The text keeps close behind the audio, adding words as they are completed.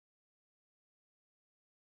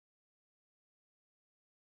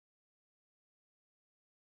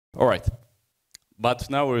All right. But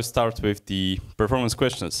now we'll start with the performance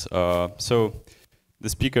questions. So the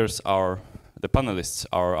speakers are, the panelists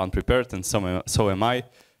are unprepared, and so am I.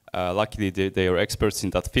 Luckily, they are experts in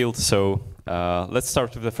that field. So let's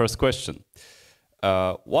start with the first question.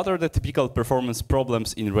 What are the typical performance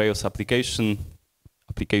problems in Rails applications,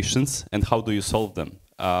 and how do you solve them?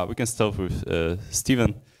 We can start with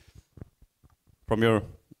Steven, from your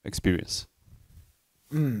experience.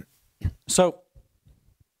 So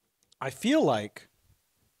I feel like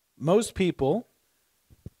most people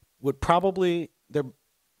would probably,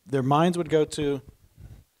 their minds would go to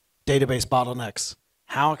database bottlenecks.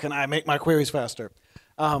 How can I make my queries faster?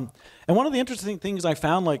 And one of the interesting things I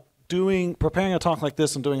found, like preparing a talk like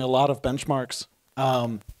this and doing a lot of benchmarks,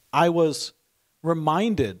 I was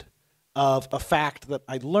reminded of a fact that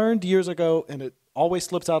I learned years ago, and it always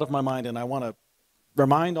slips out of my mind, and I want to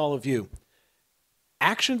remind all of you.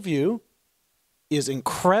 Action view is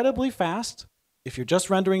incredibly fast if you're just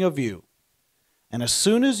rendering a view. And as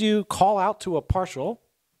soon as you call out to a partial,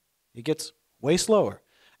 it gets way slower.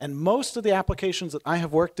 And most of the applications that I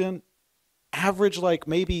have worked in average like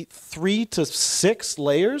maybe 3 to 6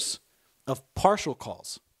 layers of partial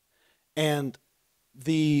calls. And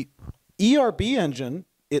the ERB engine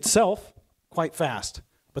itself, quite fast.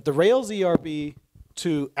 But the Rails ERB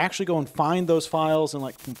to actually go and find those files and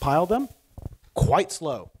like compile them, quite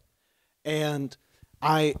slow. And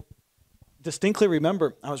I distinctly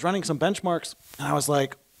remember I was running some benchmarks, and I was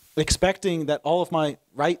like expecting that all of my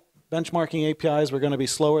write benchmarking APIs were going to be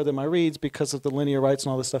slower than my reads because of the linear writes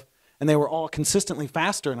and all this stuff. And they were all consistently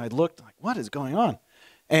faster, and I looked like, what is going on?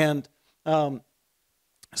 And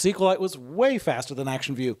SQLite was way faster than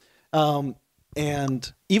ActionView.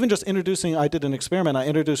 And even just introducing, I did an experiment. I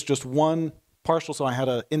introduced just one partial, so I had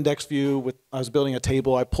an index view with, I was building a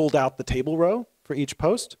table. I pulled out the table row for each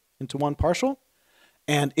post into one partial,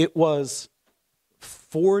 and it was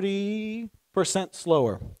 40%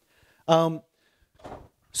 slower.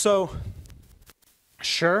 So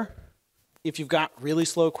sure, if you've got really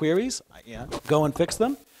slow queries, yeah, go and fix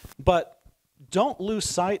them, but don't lose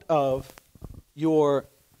sight of your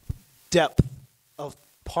depth of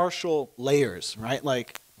partial layers, right?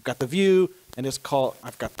 Like I've got the view, and it's called,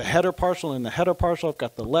 I've got the header partial and the header partial, I've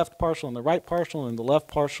got the left partial and the right partial, and the left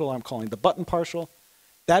partial I'm calling the button partial.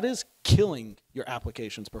 That is killing your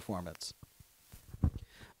application's performance.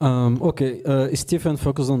 Okay, Stephen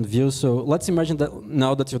focused on views. So let's imagine that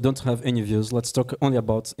now that you don't have any views, let's talk only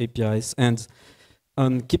about APIs, and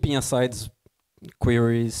keeping aside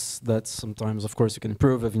queries that sometimes, of course, you can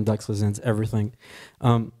improve with indexes and everything.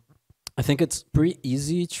 I think it's pretty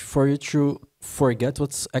easy for you to forget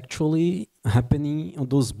what's actually happening on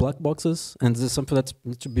those black boxes, and this is something that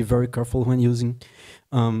you need to be very careful when using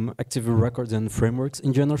active records and frameworks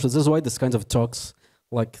in general. So this is why this kind of talks,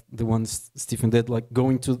 like the ones Stephen did, like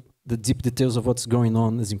going to the deep details of what's going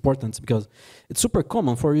on is important, because it's super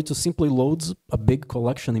common for you to simply load a big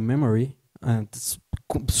collection in memory. And it's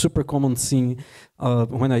super common seeing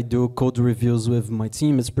when I do code reviews with my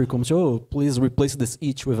team, it's pretty common to, oh, please replace this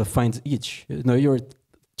each with a find each. You know, you're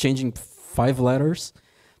changing 5 letters,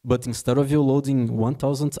 but instead of you loading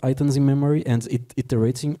 1,000 items in memory and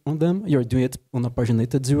iterating on them, you're doing it on a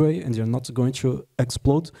paginated way, and you're not going to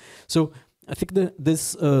explode. So I think that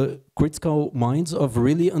this critical minds of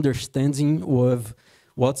really understanding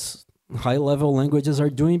what's high-level languages are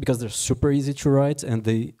doing, because they're super easy to write and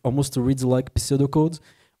they almost read like pseudocode.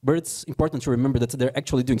 But it's important to remember that they're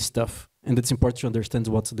actually doing stuff, and it's important to understand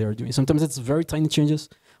what they are doing. Sometimes it's very tiny changes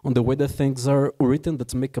on the way that things are written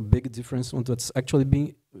that make a big difference on what's actually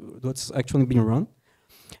being run.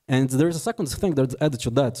 And there's a second thing that's added to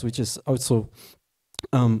that, which is also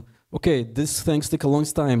okay, these things take a long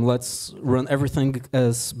time. Let's run everything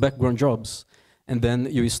as background jobs. And then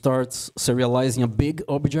you start serializing a big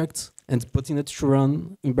object and putting it to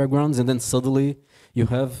run in backgrounds, and then suddenly you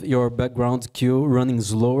have your background queue running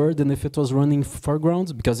slower than if it was running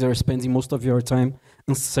foreground, because you're spending most of your time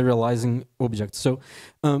in serializing objects. So,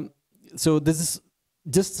 so this is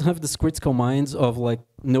just have this critical mind of like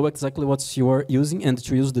know exactly what you are using and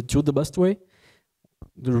to use the tool the best way.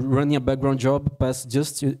 Running a background job pass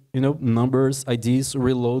just numbers, IDs,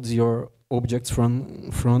 reloads your objects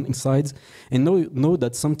from inside, and know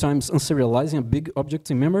that sometimes unserializing a big object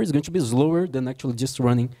in memory is going to be slower than actually just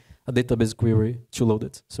running a database query to load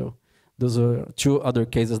it. So those are 2 other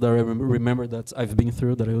cases that I remember that I've been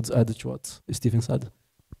through that I would add to what Stephen said.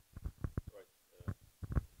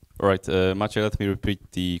 All right, Maciej, let me repeat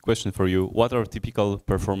the question for you. What are typical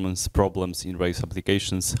performance problems in Rails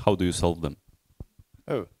applications? How do you solve them?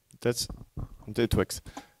 Oh, that's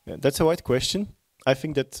a wide question. I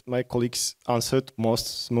think that my colleagues answered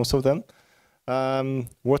most of them.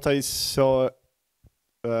 What I saw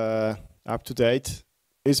up to date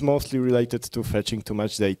is mostly related to fetching too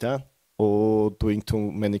much data or doing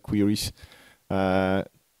too many queries to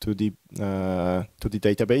the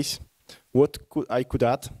database. What I could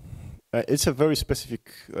add? It's a very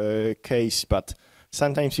specific case, but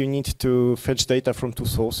sometimes you need to fetch data from two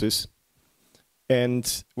sources.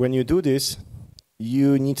 And when you do this,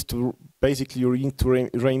 you need to basically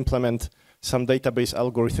re-implement some database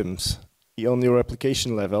algorithms on your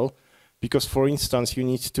application level. Because, for instance, you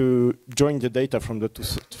need to join the data from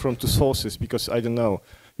two sources. Because, I don't know,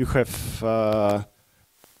 you have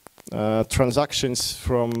transactions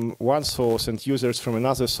from one source and users from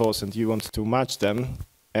another source, and you want to match them.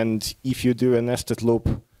 And if you do a nested loop,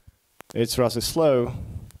 it's rather slow.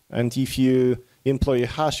 And if you employ a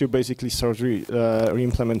hash, you basically start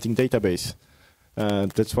re-implementing database.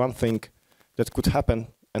 That's one thing that could happen.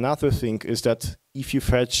 Another thing is that if you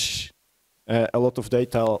fetch a lot of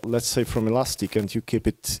data, let's say from Elastic, and you keep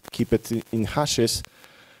it in hashes,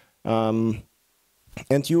 and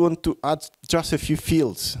you want to add just a few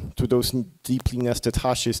fields to those deeply nested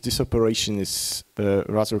hashes, this operation is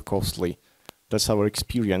rather costly. That's our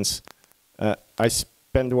experience. I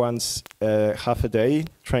spent once half a day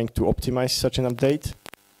trying to optimize such an update.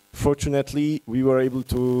 Fortunately, we were able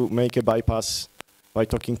to make a bypass by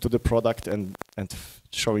talking to the product and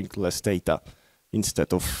showing less data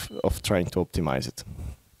instead of trying to optimize it.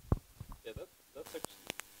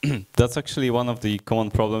 Yeah, that's actually one of the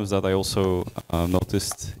common problems that I also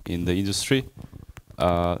noticed in the industry.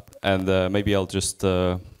 And maybe I'll just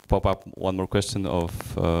pop up one more question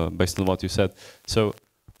based on what you said. So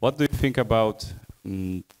what do you think about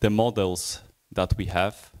the models that we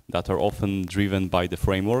have that are often driven by the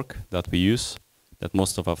framework that we use, that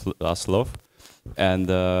most of us love? And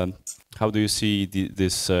how do you see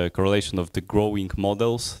this correlation of the growing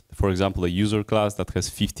models? For example, a user class that has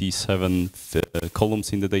 57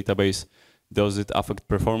 columns in the database. Does it affect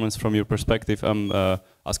performance from your perspective? I'm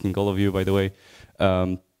asking all of you, by the way.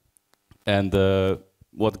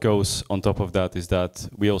 What goes on top of that is that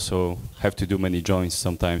we also have to do many joins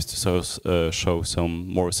sometimes to show some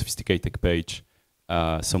more sophisticated page,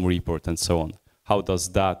 some report, and so on. How does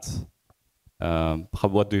that?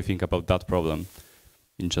 What do you think about that problem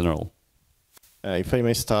in general? If I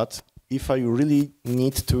may start, if I really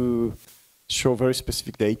need to show very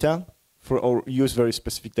specific data or use very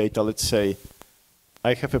specific data, let's say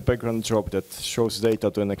I have a background job that shows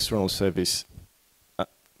data to an external service.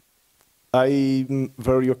 I'm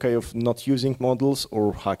very okay of not using models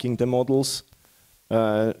or hacking the models,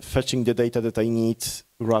 fetching the data that I need,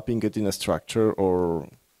 wrapping it in a structure or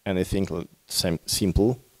anything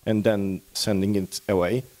simple, and then sending it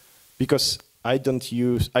away, because I don't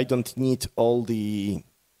need all the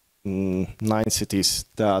niceties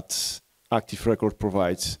that Active Record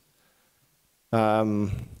provides.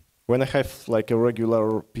 When I have like a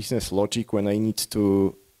regular business logic, when I need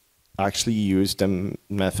to actually use the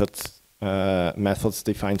methods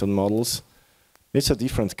defined on models, it's a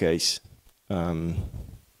different case.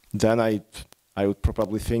 Then I would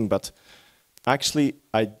probably think, but actually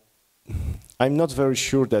I'm not very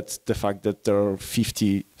sure that the fact that there are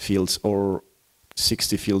 50 fields or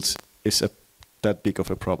 60 fields is that big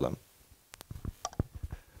of a problem.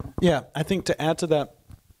 Yeah, I think to add to that,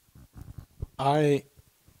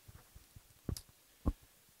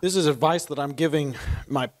 this is advice that I'm giving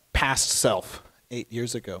my past self 8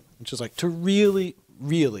 years ago, which is like to really,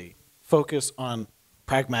 really focus on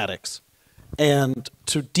pragmatics and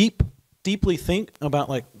to deeply think about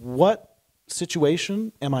like what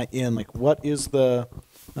situation am I in, like what is the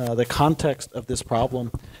context of this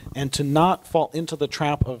problem, and to not fall into the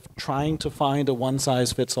trap of trying to find a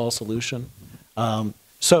one-size-fits-all solution.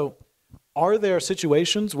 So are there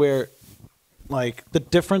situations where like the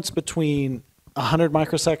difference between 100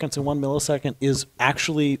 microseconds and 1 millisecond is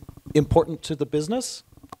actually important to the business?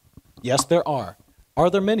 Yes, there are. Are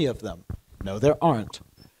there many of them? No, there aren't.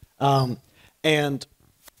 And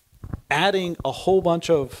adding a whole bunch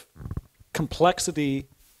of complexity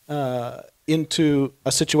into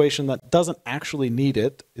a situation that doesn't actually need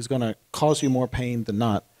it is going to cause you more pain than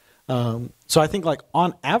not. So I think like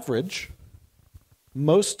on average,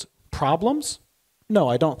 most problems, no,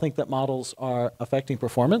 I don't think that models are affecting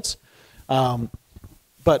performance.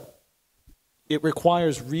 But it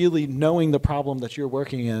requires really knowing the problem that you're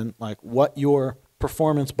working in, like what your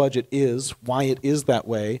performance budget is, why it is that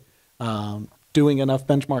way, doing enough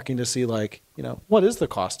benchmarking to see like, you know, what is the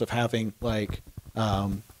cost of having like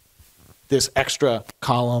this extra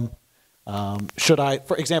column? Should I,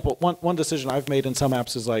 for example, one decision I've made in some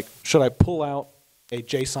apps is like, should I pull out a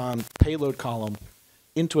JSON payload column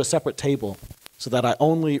into a separate table so that I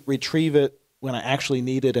only retrieve it when I actually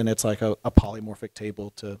need it and it's like a polymorphic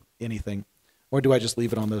table to anything? Or do I just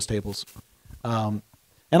leave it on those tables? And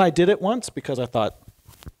I did it once because I thought,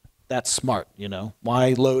 that's smart, you know?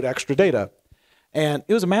 Why load extra data? And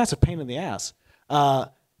it was a massive pain in the ass.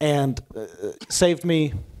 And saved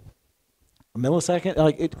me a millisecond.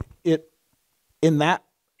 Like it in that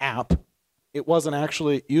app, it wasn't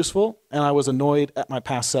actually useful, and I was annoyed at my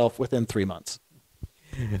past self within 3 months.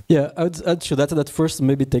 Yeah, I'd add to that first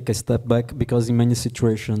maybe take a step back, because in many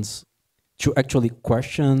situations, to actually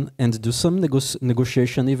question and do some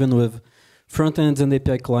negotiation, even with front ends and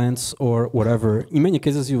API clients or whatever, in many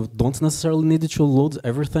cases you don't necessarily need to load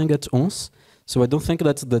everything at once. So I don't think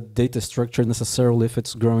that the data structure necessarily, if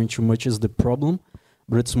it's growing too much, is the problem,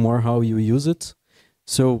 but it's more how you use it.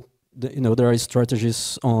 So there are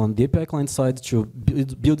strategies on the API client side to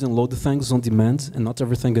build and load things on demand and not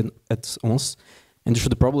everything at once. And you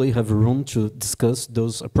should probably have room to discuss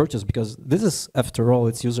those approaches, because this is, after all,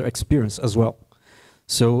 it's user experience as well.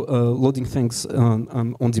 So loading things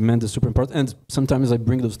on demand is super important. And sometimes I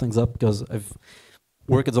bring those things up because I've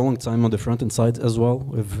worked a long time on the front-end side as well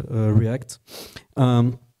with React.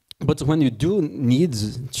 But when you do need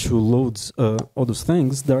to load all those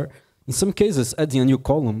things, in some cases, adding a new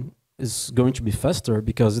column is going to be faster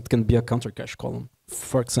because it can be a counter cache column,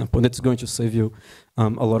 for example, and it's going to save you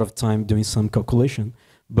a lot of time doing some calculation.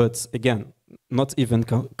 But again, not even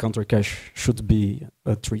counter cache should be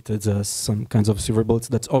treated as some kinds of silver bullets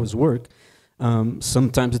that always work.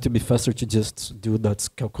 Sometimes it will be faster to just do that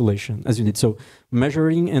calculation as you need. So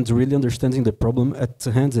measuring and really understanding the problem at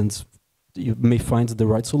hand, and you may find the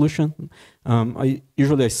right solution. I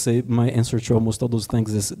usually say my answer to almost all those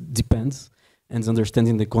things is depends, and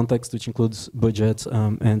understanding the context, which includes budget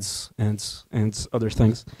and other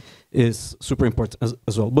things, is super important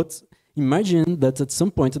as well. But imagine that at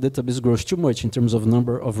some point the database grows too much in terms of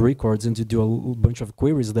number of records, and you do a bunch of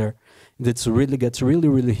queries there. That really gets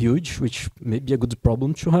really huge, which may be a good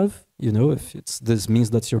problem to have. If this means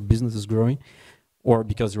that your business is growing, or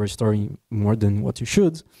because you're storing more than what you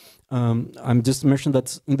should. I'm just mentioning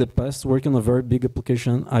that in the past, working on a very big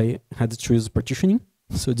application, I had to use partitioning.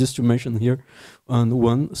 So just to mention here on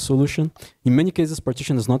one solution, in many cases,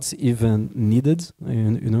 partition is not even needed.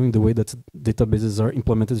 And in the way that databases are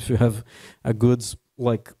implemented, if you have a good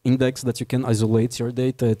index that you can isolate your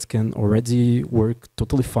data, it can already work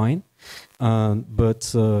totally fine.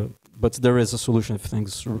 But there is a solution if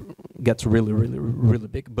things get really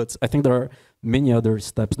big. But I think there are many other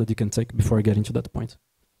steps that you can take before getting to that point.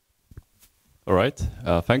 All right,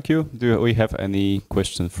 thank you. Do we have any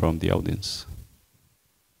questions from the audience?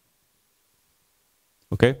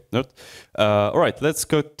 Okay, not. All right, let's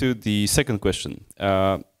go to the second question.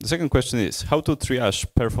 The second question is how to triage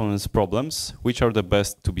performance problems. Which are the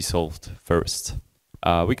best to be solved first?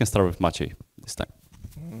 We can start with Maciej this time.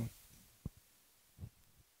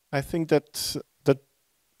 I think that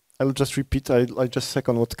I'll just repeat. I just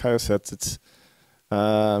second what Kyle said. It's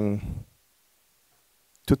to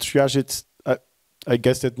triage it. I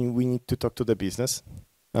guess that we need to talk to the business.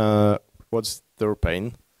 What's their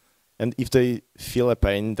pain? And if they feel a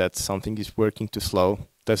pain that something is working too slow,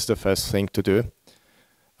 that's the first thing to do.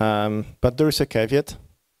 But there is a caveat.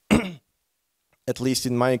 At least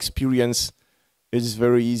in my experience, it is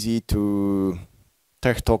very easy to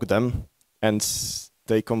tech talk them, and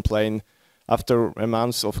they complain after a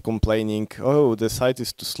month of complaining, oh, the site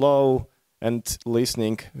is too slow, and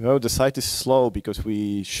listening, oh, the site is slow because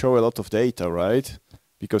we show a lot of data, right?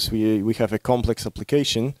 Because we have a complex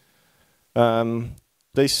application.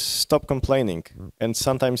 They stop complaining, and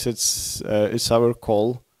sometimes it's our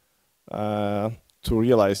call to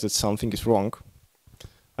realize that something is wrong.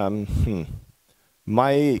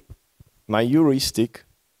 My heuristic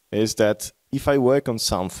is that if I work on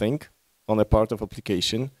something on a part of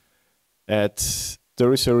application,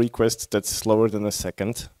 there is a request that's slower than a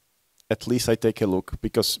second, at least I take a look,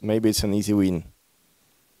 because maybe it's an easy win.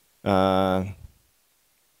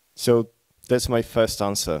 So that's my first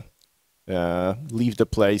answer. Leave the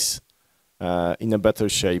place in a better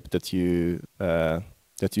shape that you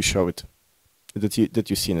show it, that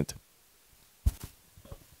you've seen it.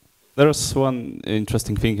 There's one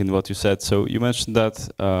interesting thing in what you said. So you mentioned that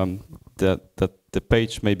that the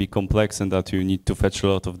page may be complex and that you need to fetch a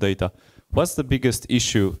lot of data. What's the biggest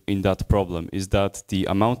issue in that problem? Is that the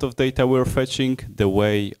amount of data we're fetching, the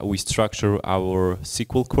way we structure our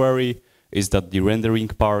SQL query? Is that the rendering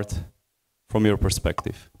part, from your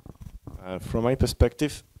perspective? From my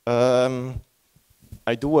perspective,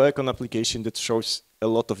 I do work on an application that shows a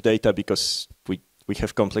lot of data because we we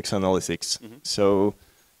have complex analytics. So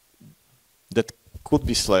that could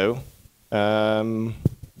be slow. The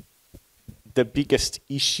biggest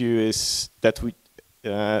issue is that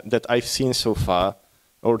that I've seen so far,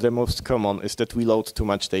 or the most common, is that we load too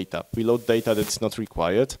much data. We load data that's not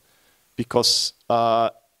required because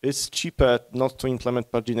it's cheaper not to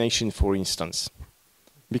implement pagination, for instance.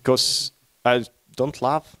 Because I don't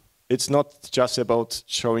laugh. It's not just about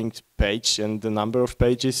showing page and the number of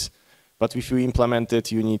pages, but if you implement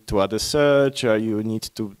it, you need to add a search, or you need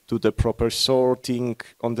to do the proper sorting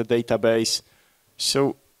on the database.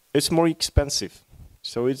 So it's more expensive.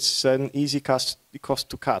 So it's an easy cost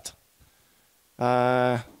to cut.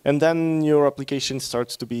 And then your application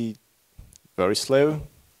starts to be very slow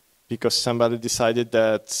because somebody decided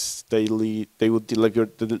that they would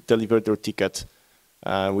deliver their ticket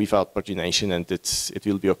without pagination, and it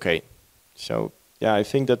will be okay. So yeah, I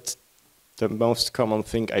think that the most common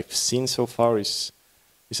thing I've seen so far is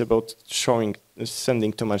about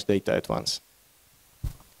sending too much data at once.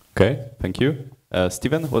 Okay, thank you.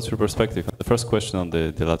 Steven, what's your perspective on the first question on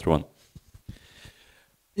the latter one?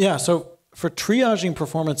 Yeah, so for triaging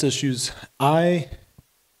performance issues, I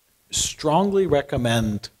strongly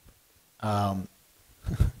recommend, I'm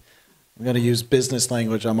going to use business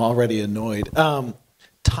language, I'm already annoyed,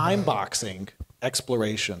 time boxing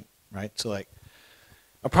exploration, right? So like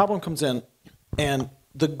a problem comes in and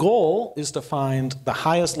the goal is to find the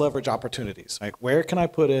highest leverage opportunities. Like where can I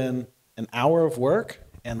put in an hour of work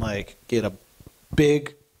and like get a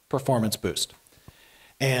big performance boost?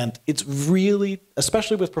 And it's really,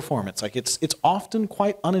 especially with performance, like it's often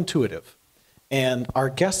quite unintuitive and our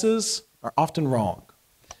guesses are often wrong.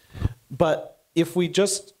 But if we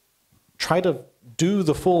just try to do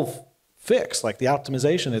the full fix, like the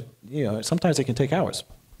optimization, sometimes it can take hours.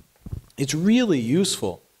 It's really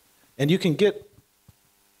useful and you can get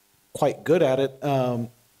quite good at it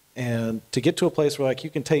and to get to a place where like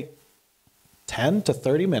you can take 10 to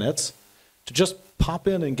 30 minutes to just pop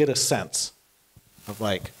in and get a sense of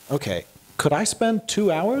like, okay, could I spend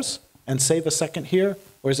 2 hours and save a second here?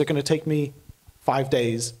 Or is it going to take me 5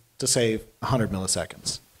 days to save 100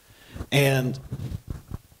 milliseconds? And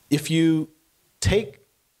if you take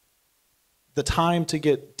the time to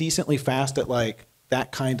get decently fast at like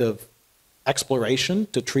that kind of exploration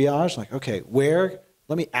to triage, like, okay,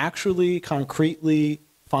 let me actually concretely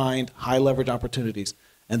find high leverage opportunities.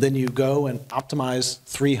 And then you go and optimize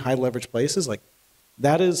 3 high leverage places, like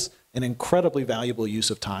that is an incredibly valuable use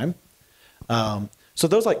of time. So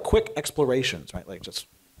those like quick explorations, right? Like just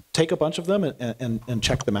take a bunch of them and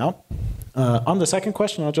check them out. On the second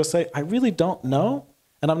question, I'll just say, I really don't know.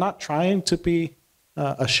 And I'm not trying to be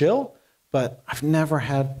a shill, but I've never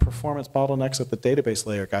had performance bottlenecks at the database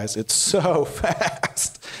layer, guys. It's so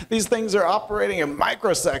fast. These things are operating in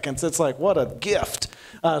microseconds. It's like, what a gift.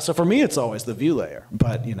 So for me, it's always the view layer.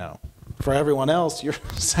 But, for everyone else, you're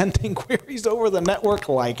sending queries over the network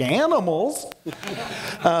like animals.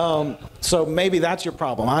 So maybe that's your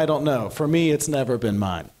problem. I don't know. For me, it's never been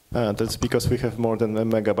mine. That's because we have more than a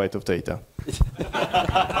megabyte of data.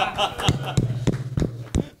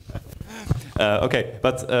 Okay,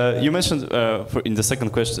 but you mentioned in the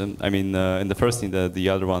second question, in the first, in the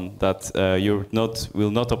other one, that you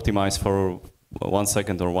will not optimize for 1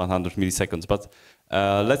 second or 100 milliseconds. But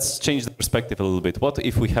let's change the perspective a little bit. What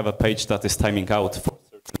if we have a page that is timing out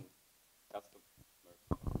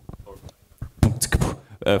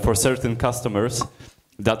for certain customers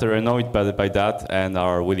that are annoyed by that and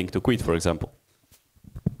are willing to quit, for example?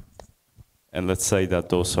 And let's say that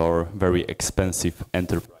those are very expensive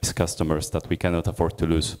enterprise customers that we cannot afford to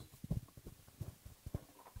lose.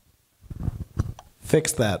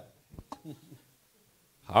 Fix that.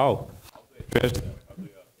 How?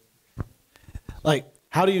 Like,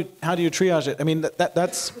 how do you triage it? I mean,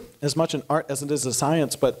 that's as much an art as it is a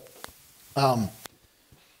science. But I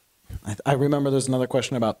remember there's another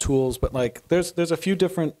question about tools. But like, there's a few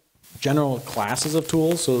different general classes of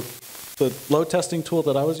tools. So the load testing tool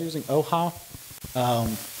that I was using, OHA,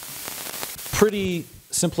 pretty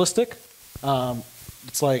simplistic.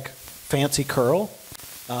 It's like fancy curl,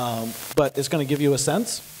 but it's going to give you a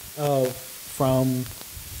sense from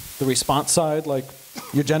the response side, like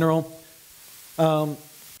your general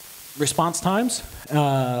response times,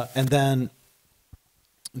 and then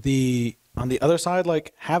on the other side,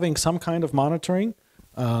 like having some kind of monitoring.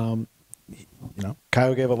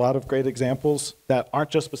 Kyle gave a lot of great examples that aren't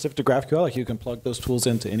just specific to GraphQL. Like you can plug those tools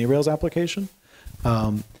into any Rails application.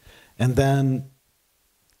 And then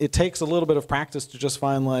it takes a little bit of practice to just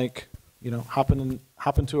find like, hop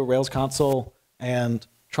into a Rails console and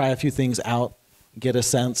try a few things out, get a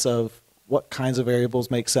sense of what kinds of variables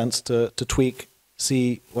make sense to tweak,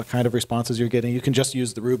 see what kind of responses you're getting. You can just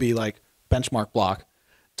use the Ruby like benchmark block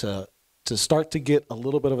to start to get a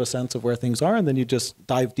little bit of a sense of where things are, and then you just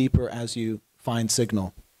dive deeper as you find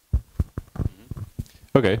signal.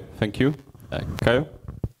 Okay, thank you. Kaio?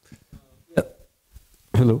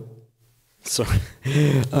 Hello. Sorry.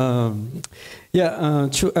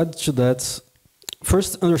 To add to that,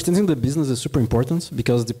 first, understanding the business is super important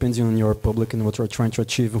because depending on your public and what you're trying to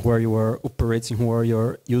achieve, where you are operating, who are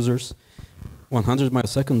your users, 100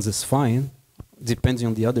 milliseconds is fine. Depending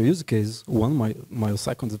on the other use case, 1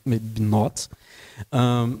 millisecond maybe not.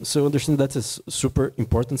 So understand that is super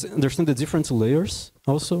important. Understand the different layers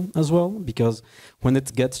also as well, because when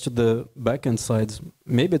it gets to the backend side,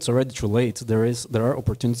 maybe it's already too late. There are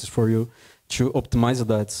opportunities for you to optimize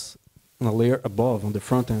that on a layer above on the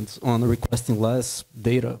front end, on requesting less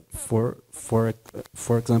data, for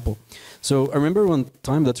example. So I remember one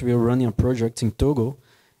time that we were running a project in Togo,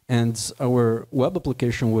 and our web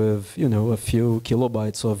application with a few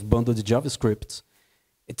kilobytes of bundled JavaScript,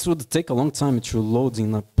 it would take a long time to load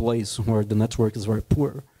in a place where the network is very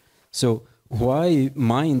poor. So why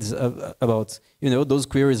mind about those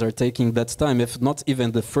queries are taking that time if not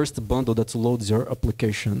even the first bundle that loads your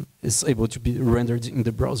application is able to be rendered in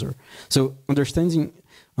the browser? So understanding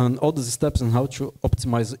all these steps and how to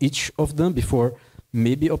optimize each of them before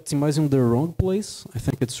maybe optimizing the wrong place, I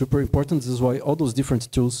think it's super important. This is why all those different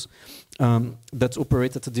tools that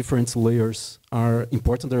operate at different layers are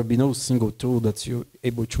important. There will be no single tool that you're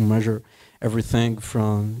able to measure everything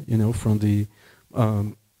from the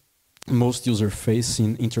most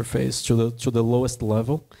user-facing interface to the lowest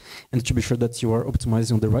level, and to be sure that you are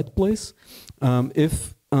optimizing the right place.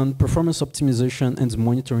 If performance optimization and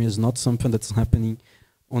monitoring is not something that's happening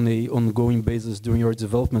on an ongoing basis during your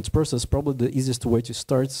development process, probably the easiest way to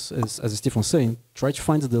start is, as Stephen was saying, try to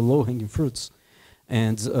find the low-hanging fruits.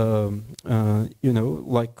 And,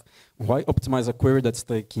 like, why optimize a query that's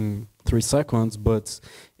taking 3 seconds, but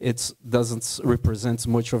it doesn't represent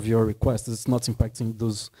much of your request? It's not impacting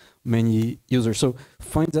those many users. So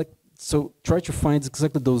try to find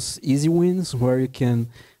exactly those easy wins where you can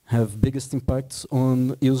have biggest impacts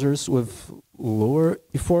on users with lower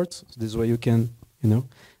effort. So this way you can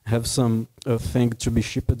have some thing to be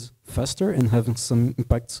shipped faster and having some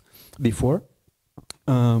impacts before.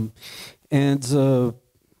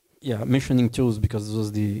 Mentioning tools, because this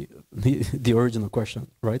was the original question,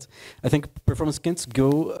 right? I think performance can't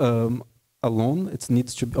go alone. It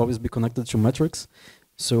needs to always be connected to metrics.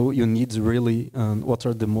 So you need really what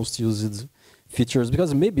are the most used features,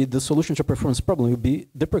 because maybe the solution to a performance problem will be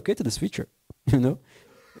deprecated this feature,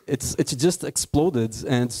 It's just exploded,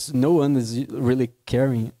 and no one is really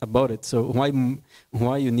caring about it. So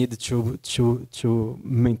why you need to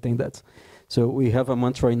maintain that? So we have a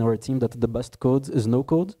mantra in our team that the best code is no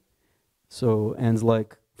code. So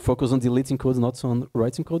focus on deleting code, not on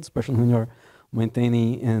writing code, especially when you're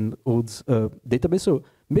maintaining an old database. So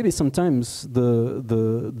maybe sometimes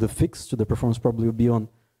the fix to the performance problem will be on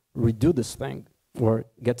redo this thing or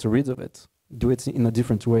get rid of it, do it in a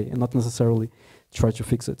different way, and not necessarily try to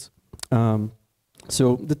fix it.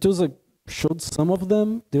 So the tools I showed some of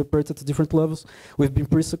them. They operate at different levels. We've been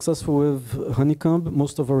pretty successful with Honeycomb.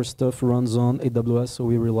 Most of our stuff runs on AWS, so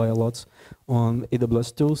we rely a lot on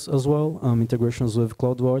AWS tools as well. Integrations with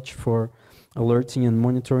CloudWatch for alerting and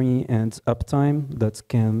monitoring, and uptime that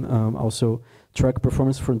can also track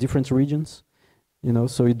performance from different regions.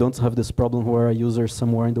 So you don't have this problem where a user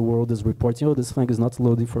somewhere in the world is reporting, oh, this thing is not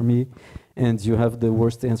loading for me, and you have the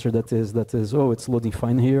worst answer that is, oh, it's loading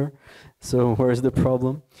fine here. So where is the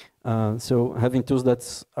problem? So having tools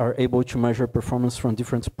that are able to measure performance from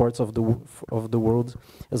different parts of the world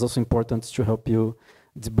is also important to help you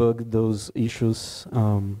debug those issues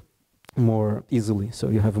more easily. So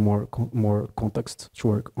you have more context to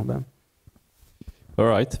work on them. All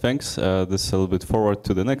right, thanks. This is a little bit forward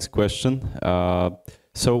to the next question.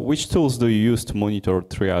 So which tools do you use to monitor,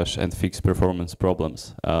 triage, and fix performance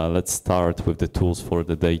problems? Let's start with the tools for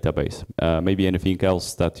the database. Maybe anything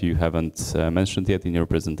else that you haven't mentioned yet in your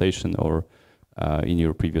presentation or in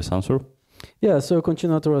your previous answer? Yeah, so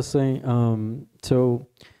continue what I was saying. So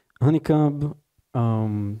Honeycomb,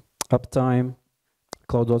 uptime,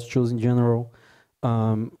 CloudWatch tools in general.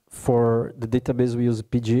 For the database, we use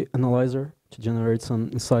PG Analyzer to generate some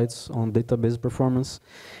insights on database performance.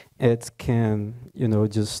 It can,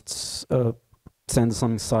 just send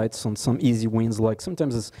some insights on some easy wins. Like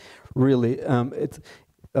sometimes it's really,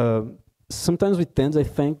 sometimes we tend, I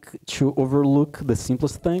think, to overlook the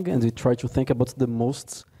simplest thing, and we try to think about the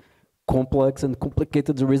most complex and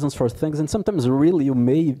complicated reasons for things. And sometimes really you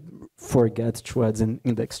may forget to add in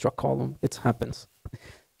the extra column. It happens.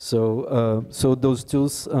 So those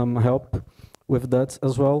tools help with that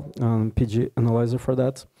as well. PG Analyzer for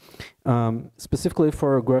that. Specifically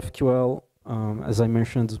for GraphQL, as I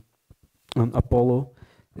mentioned, Apollo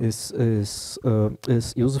is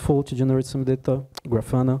useful to generate some data.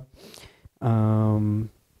 Grafana,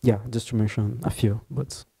 yeah, just to mention a few,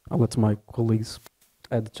 but I'll let my colleagues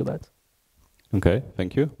add to that. Okay,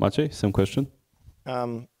 thank you. Maciej, same question?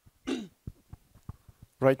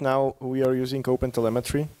 Right now, we are using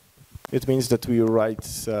OpenTelemetry. It means that we write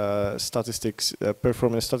statistics,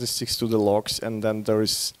 performance statistics to the logs, and then there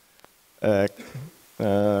is a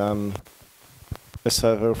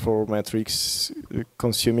server for metrics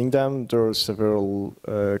consuming them. There are several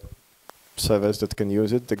servers that can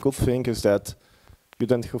use it. The good thing is that you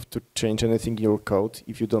don't have to change anything in your code.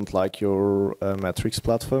 If you don't like your metrics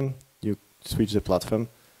platform, you switch the platform.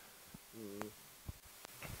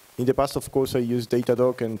 In the past, of course, I used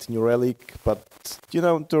Datadog and New Relic, but you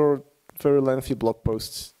know, there are very lengthy blog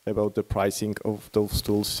posts about the pricing of those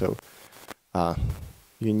tools, so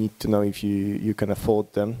you need to know if you can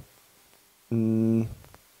afford them.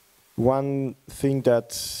 One thing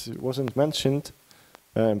that wasn't mentioned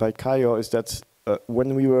by Kaio is that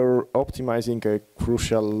when we were optimizing a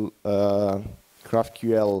crucial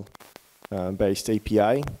GraphQL based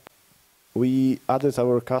API, we added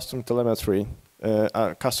our custom telemetry,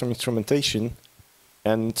 custom instrumentation,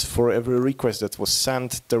 and for every request that was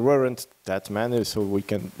sent, there weren't that many, so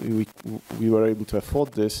we were able to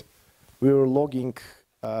afford this. We were logging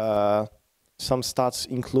some stats,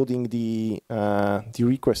 including the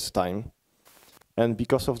request time, and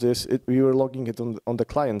because of this, we were logging it on the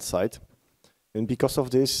client side, and because of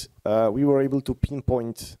this, we were able to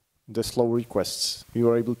pinpoint the slow requests. We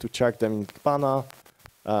were able to check them in Kibana,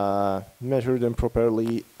 measure them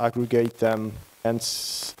properly, aggregate them, and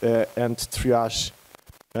triage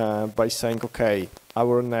by saying, okay,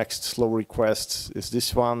 our next slow request is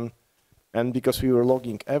this one. And because we were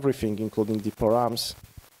logging everything, including the params,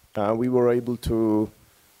 we were able to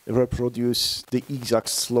reproduce the exact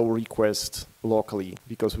slow request locally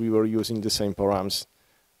because we were using the same params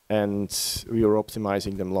and we were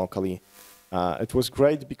optimizing them locally. It was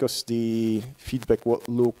great because the feedback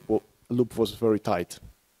loop was very tight.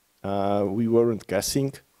 We weren't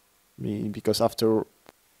guessing because after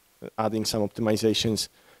adding some optimizations,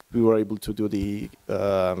 we were able to do the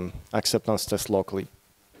acceptance test locally.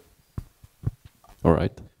 All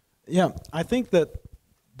right. Yeah, I think that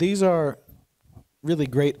these are really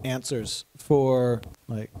great answers for,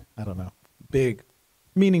 like, I don't know, big,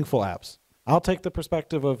 meaningful apps. I'll take the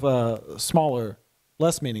perspective of smaller,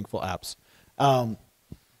 less meaningful apps.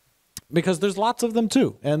 Because there's lots of them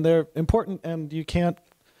too, and they're important, and you can't,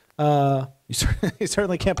 you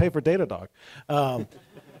certainly can't pay for Datadog.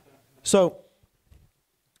 So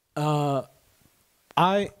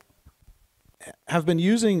I have been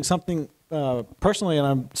using something personally, and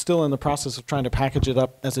I'm still in the process of trying to package it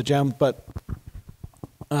up as a gem, but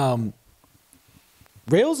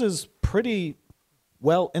Rails is pretty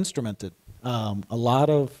well instrumented.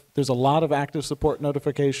 There's a lot of active support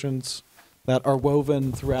notifications that are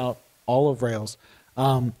woven throughout all of Rails.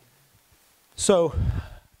 So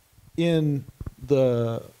in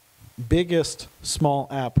the biggest small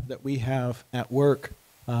app that we have at work,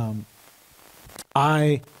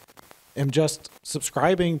 I am just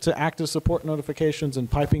subscribing to active support notifications and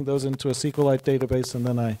piping those into a SQLite database, and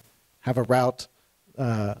then I have a route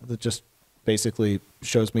that just basically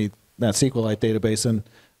shows me that SQLite database. And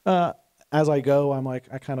as I go, I'm like,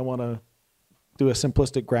 I kind of want to do a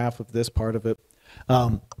simplistic graph of this part of it.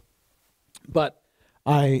 But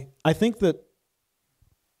I think that,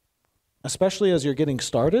 especially as you're getting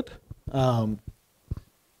started,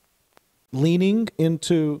 leaning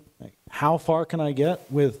into like, how far can I get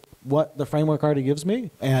with what the framework already gives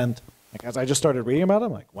me, and like, as I just started reading about it,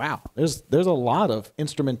 I'm like, wow, there's a lot of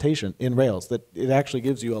instrumentation in Rails that it actually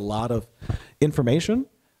gives you a lot of information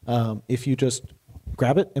if you just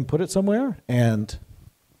grab it and put it somewhere. And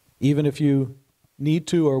even if you need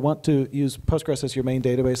to or want to use Postgres as your main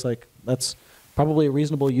database, like that's probably a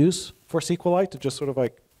reasonable use for SQLite, to just sort of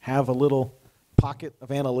like have a little pocket of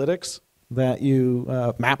analytics that you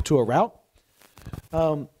map to a route.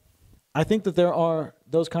 I think that there are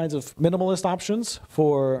those kinds of minimalist options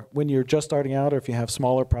for when you're just starting out, or if you have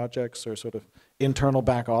smaller projects or sort of internal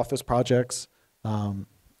back office projects.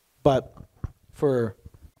 But for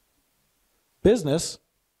business,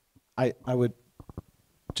 I would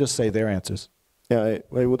just say their answers. Yeah,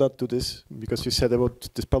 I would add to this, because you said about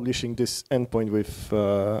this publishing this endpoint with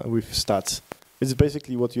stats. It's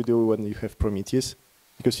basically what you do when you have Prometheus,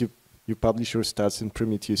 because you publish your stats and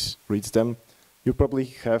Prometheus reads them. You probably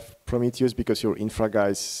have Prometheus because your infra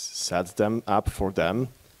guys set them up for them.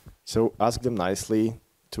 So ask them nicely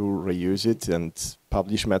to reuse it and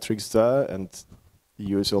publish metrics there and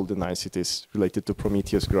use all the niceties related to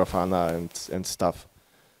Prometheus, Grafana, and stuff.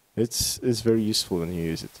 It's very useful when you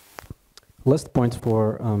use it. Last point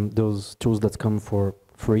for those tools that come for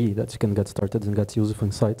free that you can get started and get useful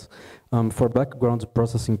insights. For background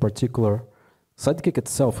processing in particular, Sidekick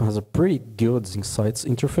itself has a pretty good insights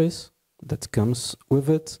interface that comes with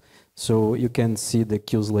it. So you can see the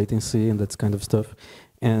queues latency and that kind of stuff.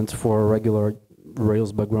 And for regular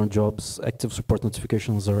Rails background jobs, active support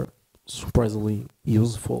notifications are surprisingly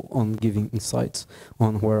useful on giving insights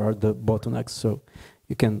on where are the bottlenecks. So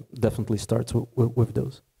you can definitely start with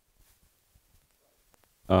those.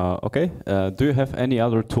 Okay. Do you have any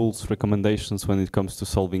other tools recommendations when it comes to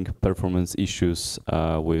solving performance issues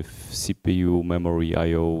with CPU, memory,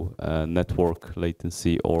 I/O, network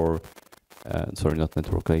latency, or sorry, not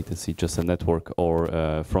network latency, just a network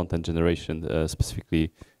or front-end generation,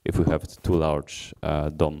 specifically if we have too large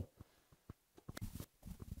DOM?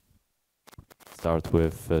 Start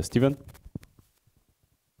with Steven.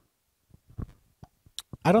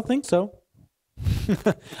 I don't think so.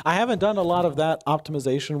 I haven't done a lot of that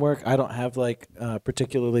optimization work. I don't have like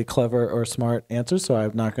particularly clever or smart answers, so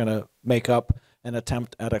I'm not going to make up an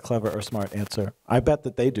attempt at a clever or smart answer. I bet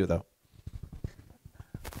that they do, though.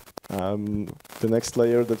 The next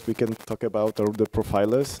layer that we can talk about are the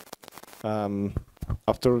profilers.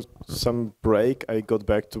 After some break, I got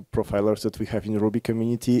back to profilers that we have in Ruby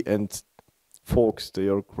community, and folks, they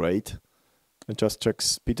are great. I just check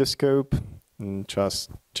Speedoscope and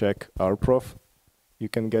just check rprof. You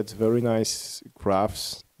can get very nice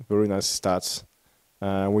graphs, very nice stats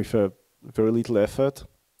with a very little effort,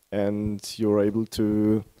 and you're able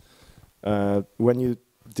to, when you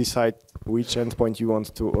decide which endpoint you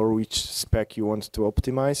want to or which spec you want to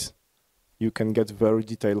optimize, you can get very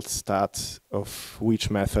detailed stats of which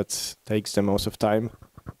method takes the most of time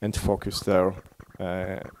and focus there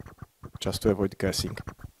just to avoid guessing.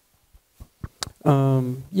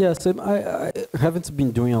 Yes, I haven't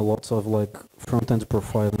been doing a lot of like front-end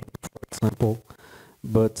profiling, for example,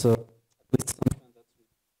 but at least something that we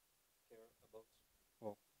care about.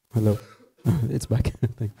 Oh, hello, it's back.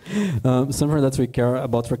 Something that we care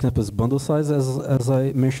about, for example, is bundle size, as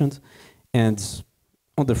I mentioned, and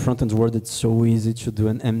on the front-end world, it's so easy to do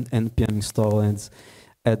an npm install and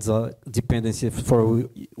add a dependency for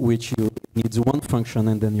which you need one function,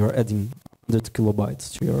 and then you're adding 100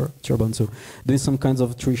 kilobytes to your bundle. So there's some kinds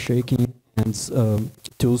of tree shaking and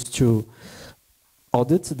tools to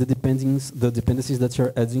audit the dependencies that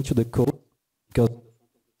you're adding to the code, because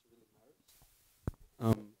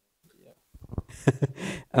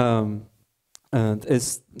and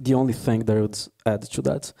it's the only thing that I would add to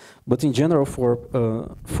that. But in general,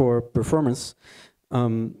 for performance,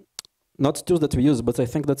 not tools that we use, but I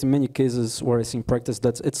think that in many cases where I see in practice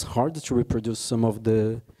that it's hard to reproduce some of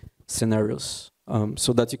the scenarios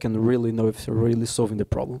so that you can really know if you're really solving the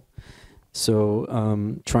problem. So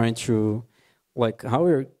trying to, like,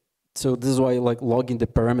 so this is why like logging the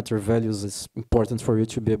parameter values is important for you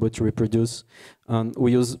to be able to reproduce.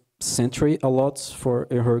 We use Sentry a lot for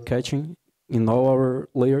error catching in all our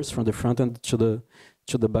layers from the front end to the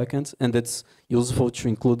back end, and it's useful to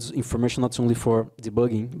include information not only for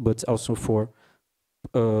debugging but also for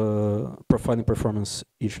profiling performance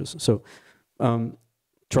issues. So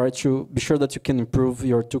try to be sure that you can improve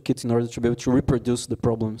your toolkit in order to be able to reproduce the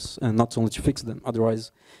problems and not only to fix them.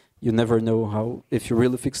 Otherwise, you never know how, if you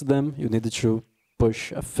really fix them, you need to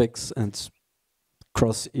push a fix and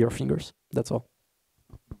cross your fingers. That's all.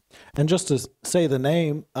 And just to say the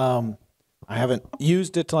name, I haven't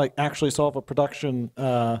used it to like actually solve a production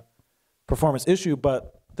performance issue,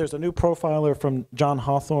 but there's a new profiler from John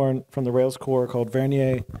Hawthorne from the Rails core called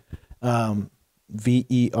Vernier, Vernier,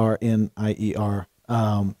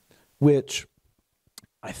 which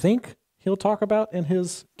I think he'll talk about in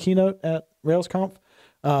his keynote at RailsConf.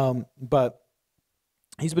 But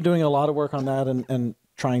he's been doing a lot of work on that and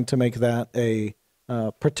trying to make that a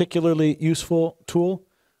particularly useful tool.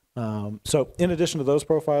 So in addition to those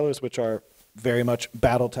profilers, which are very much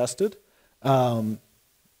battle tested, I've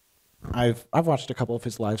watched a couple of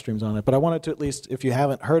his live streams on it, but I wanted to at least, if you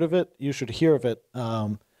haven't heard of it, you should hear of it.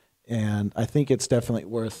 And I think it's definitely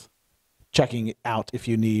worth checking it out if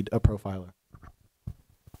you need a profiler.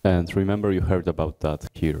 And remember, you heard about that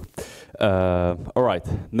here. All right,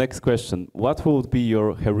 next question. What would be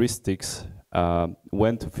your heuristics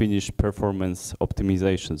when to finish performance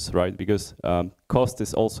optimizations, right? Because cost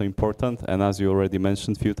is also important, and as you already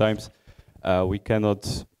mentioned a few times, we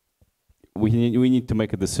cannot we need to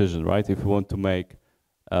make a decision, right? If we want to make,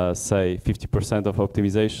 say, 50% of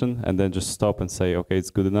optimization and then just stop and say, okay, it's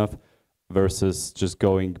good enough, versus just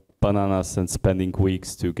going bananas and spending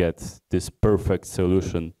weeks to get this perfect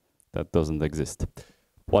solution that doesn't exist.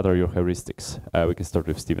 What are your heuristics? We can start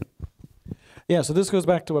with Steven. Yeah, so this goes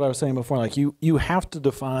back to what I was saying before. Like you have to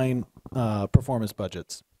define performance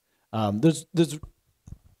budgets. There's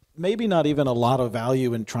maybe not even a lot of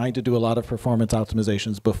value in trying to do a lot of performance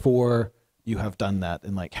optimizations before you have done that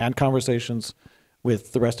and like had conversations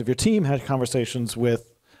with the rest of your team, had conversations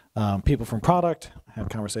with people from product, had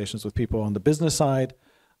conversations with people on the business side,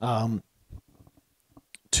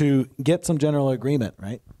 to get some general agreement,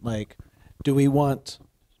 right? Like, do we want,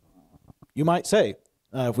 you might say,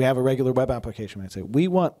 if we have a regular web application, we might say, we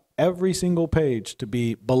want every single page to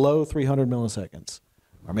be below 300 milliseconds.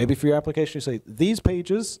 Or maybe for your application, you say, these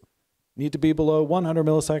pages need to be below 100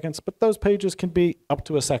 milliseconds, but those pages can be up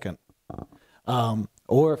to a second.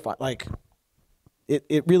 Or if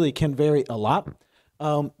it really can vary a lot.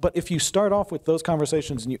 But if you start off with those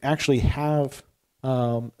conversations and you actually have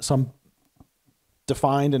some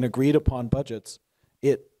defined and agreed upon budgets,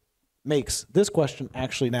 it makes this question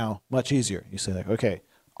actually now much easier. You say, like, okay,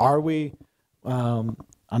 are we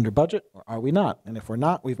under budget or are we not? And if we're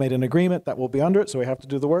not, we've made an agreement that we'll be under it, so we have to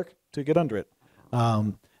do the work to get under it.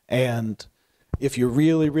 And if you're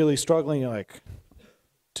really, really struggling, like,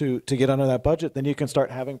 to get under that budget, then you can start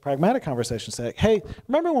having pragmatic conversations. Say, like, hey,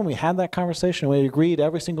 remember when we had that conversation, we agreed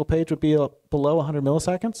every single page would be below 100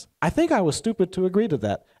 milliseconds? I think I was stupid to agree to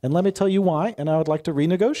that. And let me tell you why, and I would like to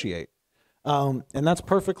renegotiate. And that's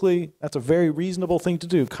a very reasonable thing to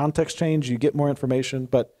do. Context change, you get more information,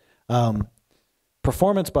 but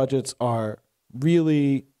performance budgets are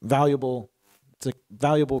really valuable. It's a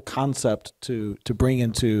valuable concept to bring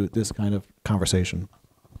into this kind of conversation.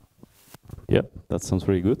 Yeah, that sounds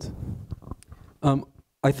very good.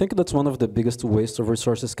 I think that's one of the biggest waste of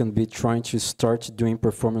resources can be trying to start doing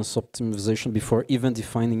performance optimization before even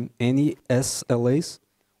defining any SLAs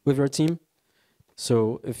with your team.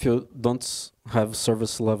 So if you don't have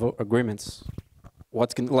service level agreements,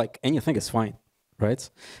 anything is fine, right?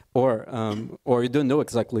 Or you don't know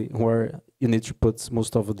exactly where you need to put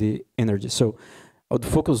most of the energy. So I would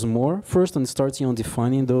focus more first on starting on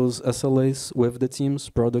defining those SLAs with the teams,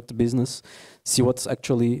 product, business, see what's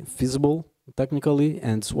actually feasible technically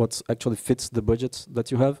and what actually fits the budget that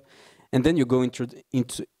you have. And then you go into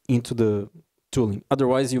the tooling.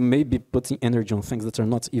 Otherwise, you may be putting energy on things that are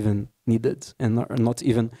not even needed and are not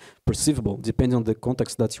even perceivable, depending on the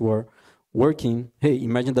context that you are working. Hey,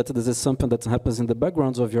 imagine that this is something that happens in the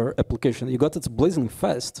background of your application. You got it blazing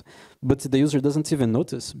fast, but the user doesn't even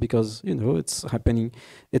notice because, it's happening.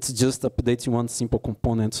 It's just updating one simple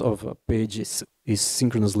component of a page is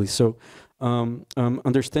synchronously. So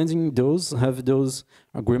understanding have those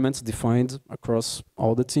agreements defined across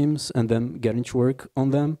all the teams and then getting to work on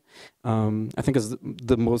them. I think is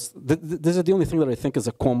the most, this is the only thing that I think is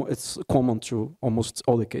it's common to almost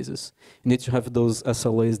all the cases. You need to have those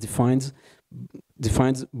SLAs defined,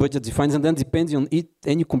 budget defined, and then depending on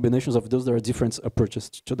any combinations of those, there are different approaches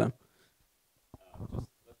to them.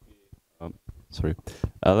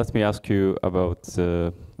 Let me ask you about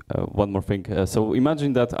one more thing. So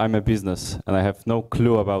imagine that I'm a business and I have no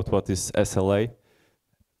clue about what is SLA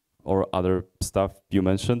or other stuff you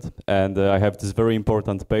mentioned, and I have this very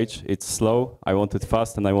important page. It's slow, I want it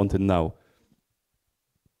fast, and I want it now.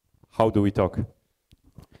 How do we talk?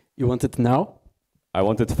 You want it now? I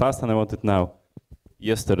want it fast and I want it now.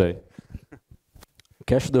 Yesterday.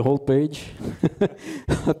 Cache the whole page,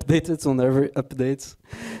 update it on every update,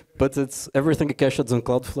 but it's everything cached on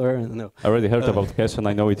Cloudflare. And no. I already heard about cache, and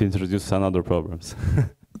I know it introduces some other problems.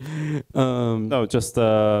 No, just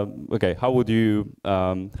okay. How would you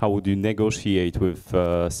negotiate with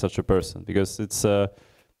such a person? Because it's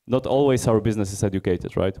not always our business is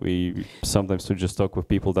educated, right? We sometimes just talk with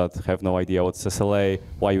people that have no idea what's SLA,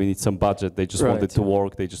 why we need some budget. They just want it to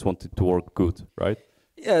work. They just want it to work good, right?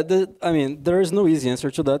 Yeah, there is no easy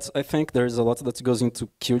answer to that. I think there's a lot that goes into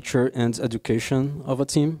culture and education of a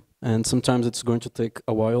team. And sometimes it's going to take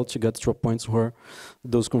a while to get to a point where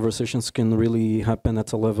those conversations can really happen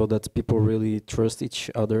at a level that people really trust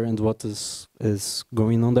each other and what is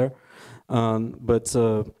going on there.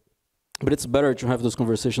 But it's better to have those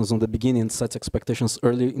conversations on the beginning and set expectations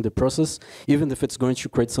early in the process, even if it's going to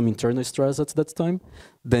create some internal stress at that time,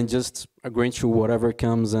 than just agreeing to whatever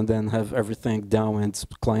comes and then have everything down and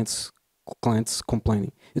clients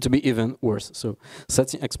complaining. It would be even worse. So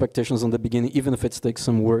setting expectations on the beginning, even if it takes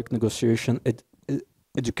some work, negotiation,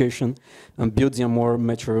 education, and building a more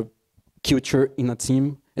mature culture in a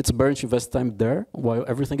team It's better to invest time there while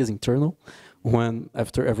everything is internal, when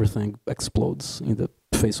after everything explodes in the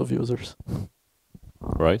face of users.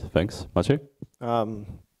 Right, thanks. Maciej?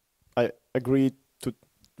 I agree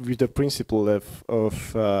with the principle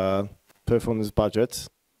of performance budgets.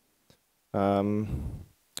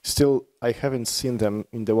 Still, I haven't seen them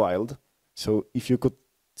in the wild. So if you could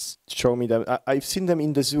show me them, I've seen them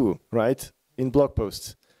in the zoo, right? In blog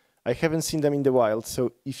posts. I haven't seen them in the wild.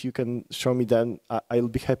 So if you can show me them, I'll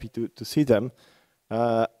be happy to see them.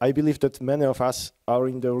 I believe that many of us are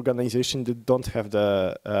in the organization that don't have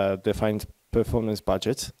the defined performance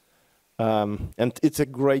budgets. And it's a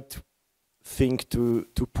great thing to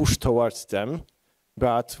push towards them.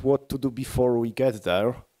 But what to do before we get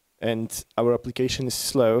there and our application is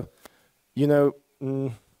slow, you know,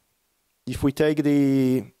 if we take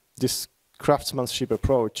this craftsmanship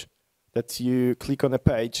approach that you click on a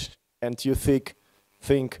page and you think,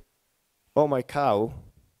 oh my cow,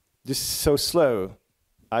 this is so slow.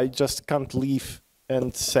 I just can't leave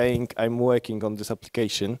and saying I'm working on this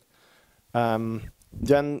application.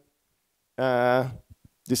 Then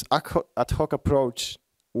this ad hoc approach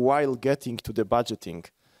while getting to the budgeting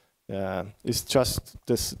is just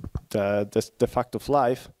the fact of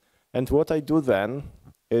life. And what I do then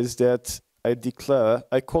is that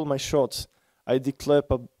I call my shots, I declare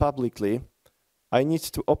publicly, I need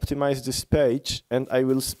to optimize this page and I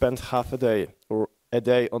will spend half a day or a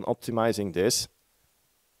day on optimizing this.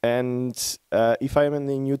 And if I'm in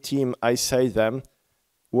a new team, I say them,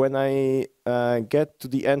 when I get to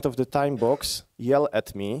the end of the time box, yell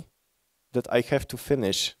at me that I have to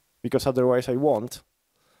finish because otherwise I won't.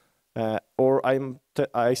 Or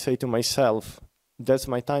I say to myself, that's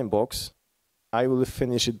my time box. I will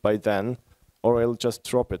finish it by then, or I'll just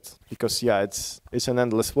drop it because yeah, it's an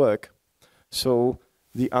endless work. So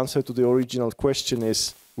the answer to the original question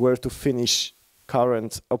is where to finish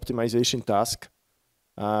current optimization task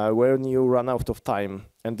when you run out of time,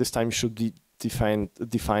 and this time should be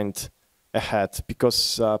defined ahead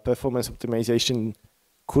because performance optimization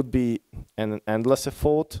could be an endless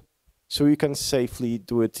effort. So you can safely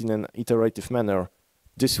do it in an iterative manner.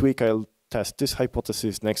 This week I'll test this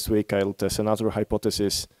hypothesis, next week I'll test another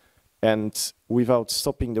hypothesis, and without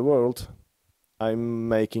stopping the world, I'm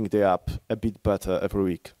making the app a bit better every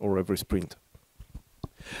week or every sprint.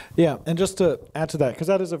 Yeah, and just to add to that, because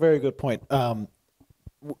that is a very good point.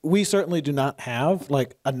 We certainly do not have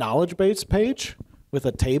like a knowledge base page with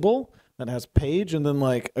a table that has page and then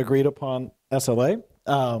like agreed upon SLA.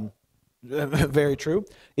 Very true.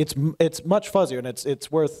 It's much fuzzier, and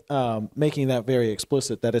it's worth making that very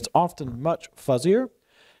explicit, that it's often much fuzzier,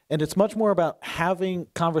 and it's much more about having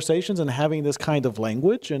conversations and having this kind of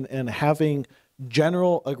language and having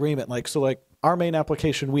general agreement. Like, so like our main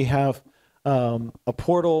application, we have a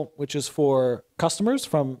portal which is for customers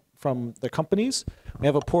from the companies. We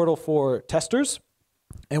have a portal for testers,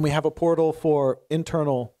 and we have a portal for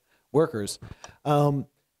internal workers.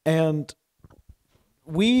 And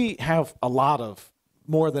we have a lot of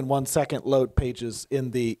more than 1 second load pages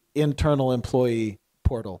in the internal employee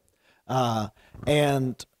portal.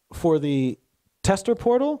 And for the tester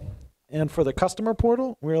portal and for the customer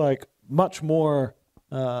portal, we're like much more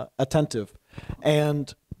attentive.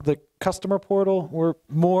 And the customer portal, we're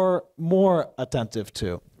more attentive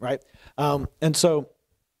to, right? And so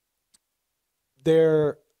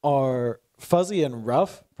there are fuzzy and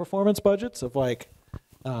rough performance budgets of like,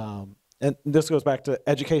 and this goes back to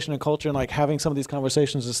education and culture and like having some of these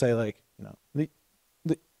conversations to say like, you know,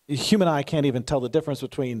 the human eye can't even tell the difference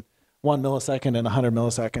between 1 millisecond and 100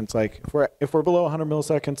 milliseconds. Like if we're below 100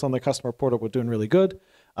 milliseconds on the customer portal, we're doing really good.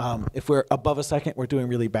 If we're above a second, we're doing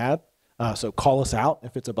really bad. So call us out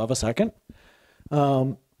if it's above a second.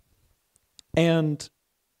 And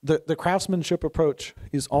the craftsmanship approach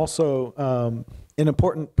is also an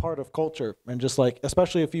important part of culture. And just like,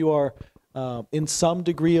 especially if you are in some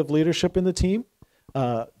degree of leadership in the team,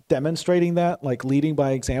 demonstrating that, like leading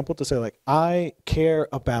by example to say like, I care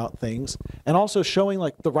about things, and also showing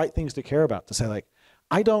like the right things to care about, to say like,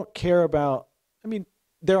 I don't care about, I mean,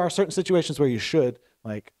 there are certain situations where you should,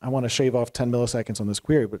 like, I want to shave off 10 milliseconds on this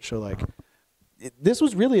query, but show like, this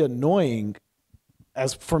was really annoying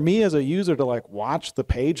as for me as a user to like watch the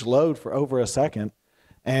page load for over a second.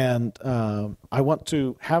 And I want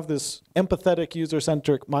to have this empathetic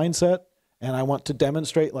user-centric mindset, and I want to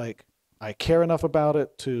demonstrate like I care enough about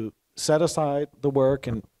it to set aside the work,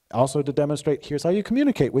 and also to demonstrate here's how you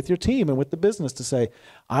communicate with your team and with the business to say,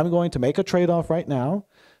 I'm going to make a trade-off right now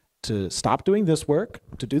to stop doing this work,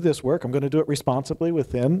 to do this work. I'm going to do it responsibly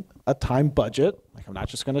within a time budget. Like I'm not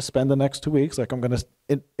just going to spend the next 2 weeks. Like I'm going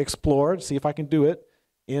to explore, see if I can do it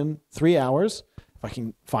in 3 hours. if I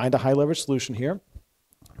can find a high leverage solution here,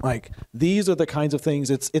 like these are the kinds of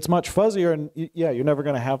things. It's much fuzzier, and yeah, you're never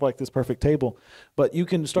going to have like this perfect table, but you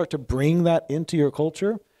can start to bring that into your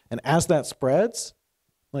culture, and as that spreads,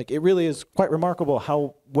 like it really is quite remarkable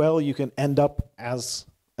how well you can end up as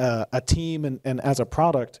a team and as a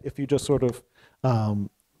product if you just sort of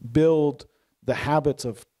build the habits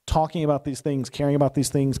of talking about these things, caring about these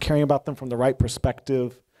things, caring about them from the right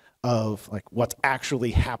perspective of like what's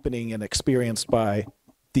actually happening and experienced by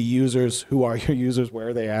the users. Who are your users? Where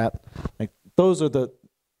are they at? Like those are the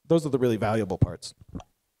really valuable parts.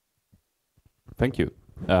 Thank you.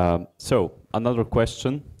 So another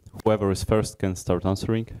question. Whoever is first can start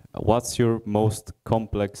answering. What's your most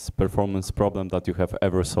complex performance problem that you have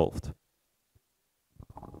ever solved?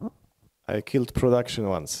 I killed production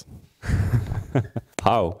once.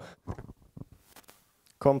 How?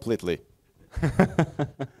 Completely.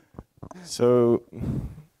 So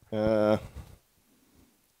we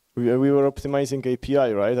were optimizing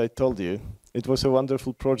API, right? I told you. It was a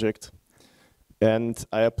wonderful project. And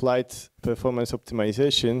I applied performance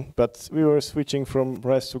optimization, but we were switching from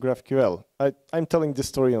REST to GraphQL. I'm telling this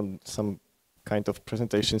story on some kind of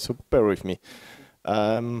presentation, so bear with me.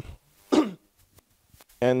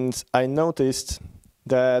 And I noticed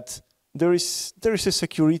that there is a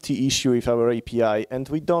security issue with our API, and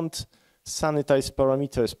we don't sanitize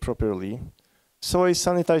parameters properly. So I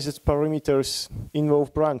sanitized parameters in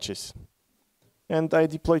both branches. And I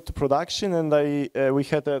deployed to production, and we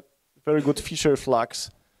had a very good feature flags.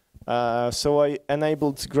 So I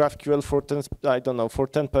enabled GraphQL for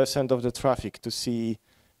 10% of the traffic to see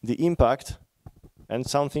the impact, and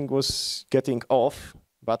something was getting off,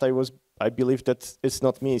 but I believed that it's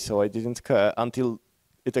not me, so I didn't care until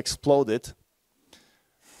it exploded.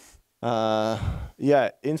 Yeah,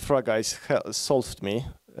 infra guys solved me.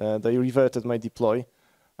 They reverted my deploy.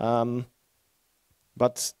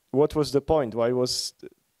 But what was the point? Why was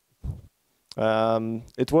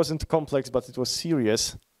it wasn't complex, but it was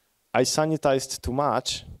serious. I sanitized too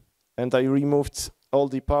much, and I removed all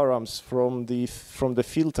the params from the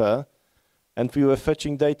filter, and we were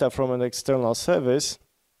fetching data from an external service.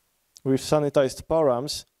 With sanitized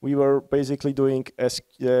params, we were basically doing a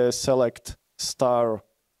select star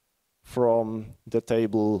from the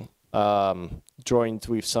table joined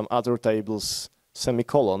with some other tables,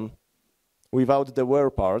 semicolon, without the where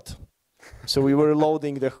part. So we were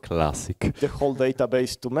loading the whole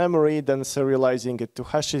database to memory, then serializing it to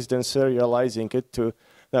hashes, then serializing it to...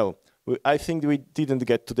 No, I think we didn't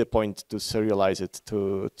get to the point to serialize it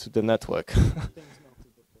to the network.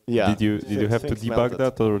 Yeah. Did you have to debug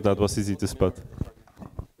that, or that was easy to spot?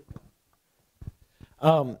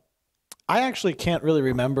 I actually can't really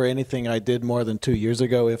remember anything I did more than 2 years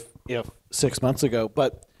ago, if 6 months ago.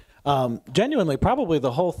 But genuinely, probably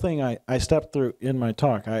the whole thing I stepped through in my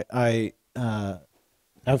talk, I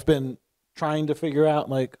have been trying to figure out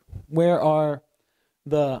like where are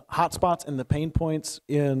the hotspots and the pain points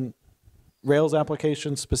in Rails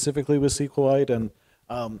applications, specifically with SQLite, and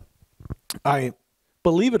I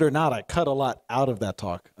believe it or not, I cut a lot out of that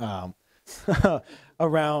talk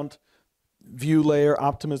around view layer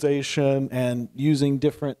optimization and using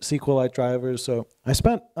different SQLite drivers. So I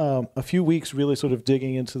spent a few weeks really sort of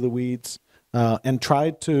digging into the weeds and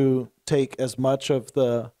tried to take as much of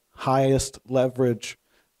the highest leverage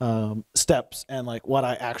steps and like what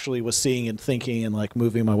I actually was seeing and thinking and like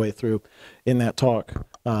moving my way through in that talk.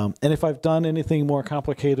 And if I've done anything more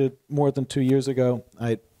complicated more than 2 years ago,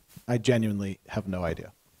 I genuinely have no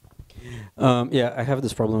idea. Yeah, I have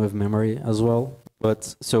this problem with memory as well.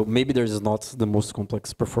 But so maybe there's not the most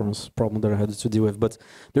complex performance problem that I had to deal with. But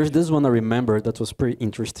there's this one I remember that was pretty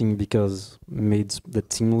interesting because made the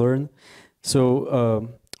team learn. So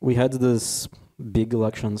we had this big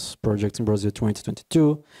elections project in Brazil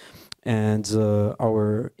 2022, and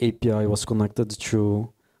our API was connected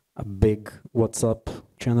through a big WhatsApp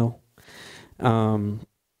channel.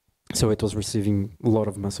 So it was receiving a lot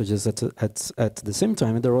of messages at the same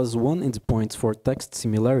time. And there was one endpoint for text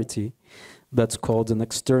similarity that's called an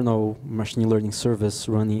external machine learning service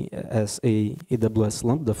running as a AWS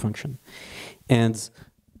Lambda function. And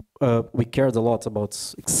we cared a lot about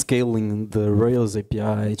scaling the Rails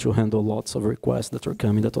API to handle lots of requests that were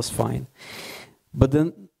coming. That was fine. But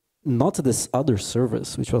then not this other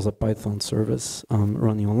service, which was a Python service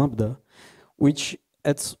running on Lambda, which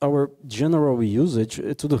at our general usage,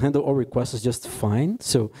 it would handle all requests just fine.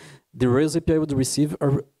 So the Rails API would receive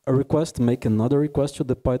a request, make another request to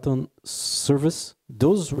the Python service.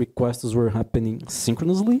 Those requests were happening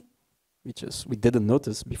synchronously, which is we didn't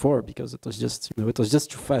notice before because it was just it was just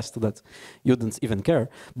too fast that you didn't even care.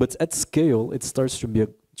 But at scale, it starts to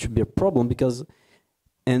be a problem because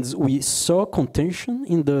And we saw contention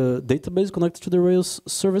in the database connected to the Rails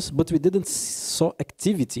service, but we didn't saw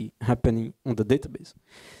activity happening on the database.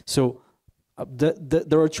 So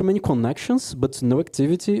there are too many connections, but no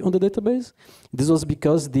activity on the database. This was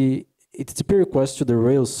because the HTTP request to the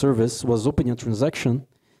Rails service was opening a transaction,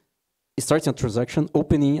 starting a transaction,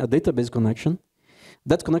 opening a database connection.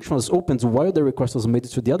 That connection was opened while the request was made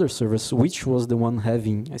to the other service, which was the one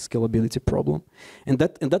having a scalability problem. And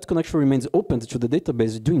that connection remains open to the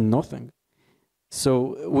database doing nothing.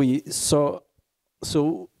 So we saw,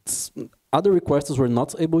 other requesters were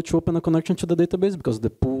not able to open a connection to the database because the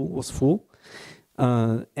pool was full.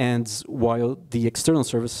 And while the external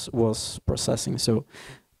service was processing. So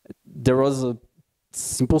there was a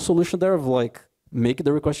simple solution there of like, make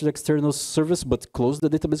the request to the external service, but close the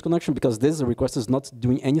database connection because this request is not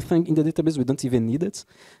doing anything in the database. We don't even need it,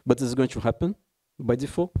 but this is going to happen by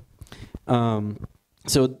default.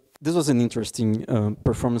 So this was an interesting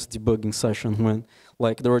performance debugging session when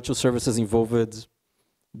like there were two services involved,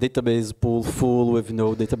 database pool full with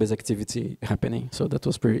no database activity happening. So that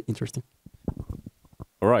was pretty interesting.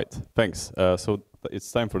 All right, thanks. So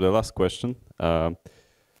it's time for the last question.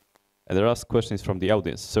 And the last question is from the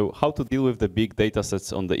audience. So how to deal with the big data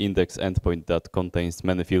sets on the index endpoint that contains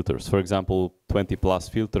many filters? For example, 20 plus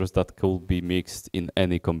filters that could be mixed in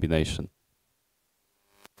any combination.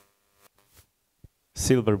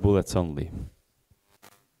 Silver bullets only.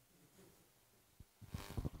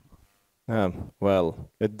 Well,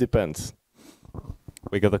 it depends.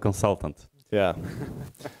 We got a consultant. Yeah.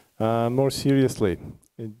 More seriously,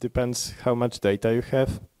 it depends how much data you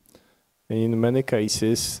have. In many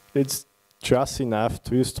cases, it's just enough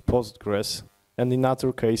to use Postgres, and in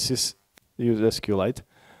other cases, use SQLite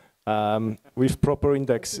with proper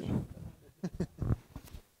indexing.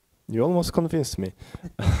 You almost convinced me.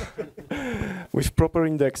 With proper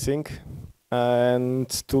indexing, and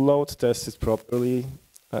to load test it properly,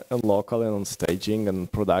 locally and on staging and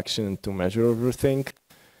production, and to measure everything.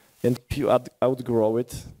 And if you outgrow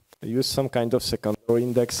it, use some kind of secondary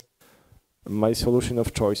index. My solution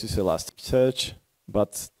of choice is Elasticsearch,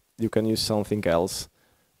 but you can use something else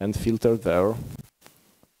and filter there.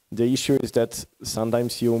 The issue is that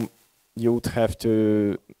sometimes you would have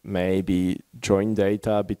to maybe join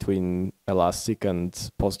data between Elastic and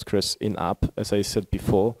Postgres in app, as I said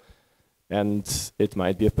before, and it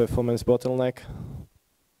might be a performance bottleneck.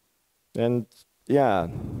 And yeah,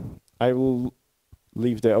 I will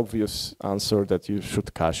leave the obvious answer that you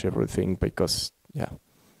should cache everything because, yeah.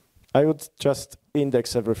 I would just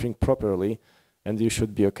index everything properly, and you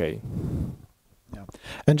should be okay. Yeah.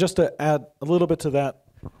 And just to add a little bit to that,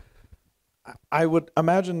 I would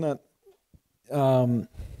imagine that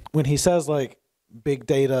when he says like big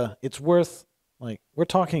data, it's worth like we're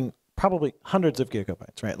talking probably hundreds of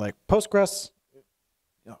gigabytes, right? Like Postgres,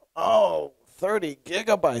 30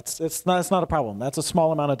 gigabytes. It's not a problem. That's a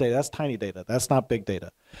small amount of data. That's tiny data. That's not big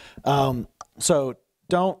data. So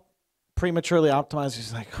don't prematurely optimize.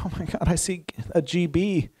 He's like, oh my God, I see a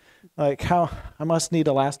GB. Like how I must need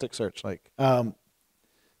Elasticsearch. Like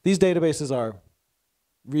these databases are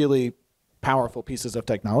really powerful pieces of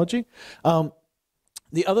technology.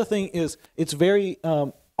 The other thing is it's very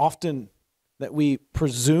often that we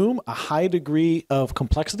presume a high degree of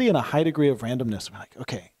complexity and a high degree of randomness. We're like,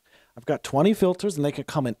 okay, I've got 20 filters and they can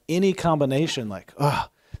come in any combination. Like,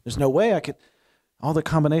 there's no way I could. All the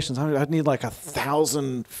combinations, I'd need like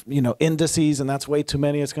 1,000, indices, and that's way too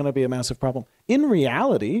many. It's going to be a massive problem. In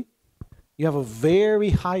reality, you have a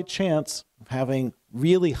very high chance of having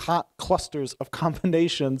really hot clusters of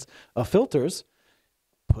combinations of filters.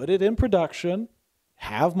 Put it in production,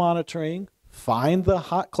 have monitoring, find the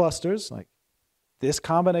hot clusters. Like this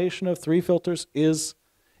combination of 3 filters is,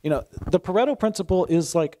 the Pareto principle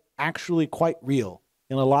is like actually quite real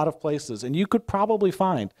in a lot of places, and you could probably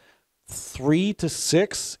find 3 to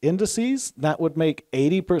 6 indices that would make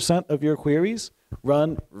 80% of your queries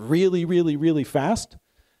run really, really, really fast.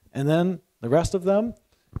 And then the rest of them,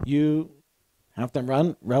 you have them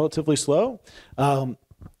run relatively slow.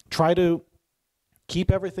 Try to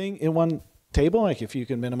keep everything in one table. Like if you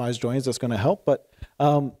can minimize joins, that's going to help. But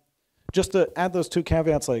just to add those 2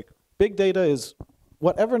 caveats, like big data is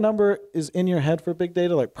whatever number is in your head for big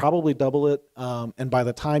data, like probably double it. And by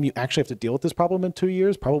the time you actually have to deal with this problem in 2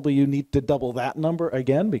 years, probably you need to double that number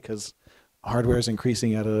again because hardware is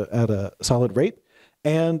increasing at a solid rate.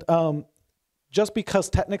 And just because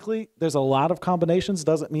technically there's a lot of combinations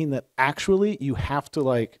doesn't mean that actually you have to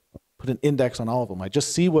like put an index on all of them. I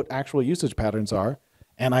just see what actual usage patterns are.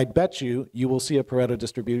 And I bet you will see a Pareto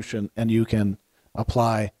distribution and you can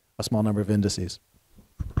apply a small number of indices.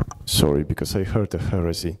 Sorry, because I heard a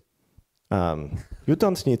heresy. You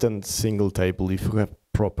don't need a single table if you have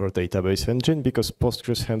proper database engine, because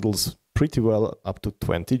Postgres handles pretty well up to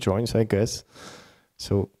 20 joins, I guess.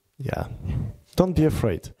 So yeah, don't be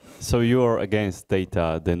afraid. So you are against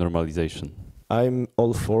data denormalization? I'm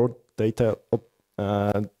all for data.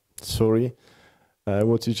 Sorry,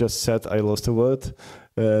 what you just said, I lost a word.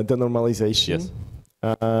 Denormalization.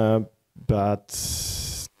 Yes. But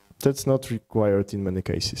that's not required in many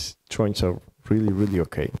cases. Joins are really, really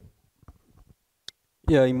okay.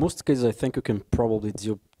 Yeah, in most cases, I think you can probably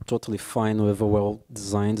deal totally fine with a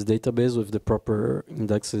well-designed database with the proper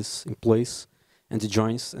indexes in place and the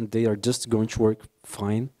joins, and they are just going to work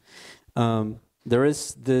fine. There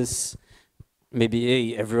is this, maybe,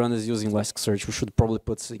 hey, everyone is using Elasticsearch. We should probably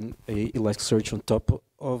put Elasticsearch on top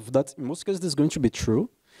of that. In most cases, this is going to be true.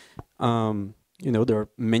 You know, there are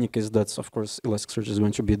many cases that, of course, Elasticsearch is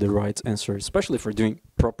going to be the right answer, especially for doing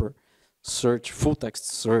proper search, full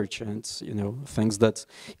text search, and things that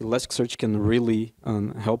Elasticsearch can really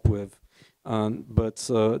help with. But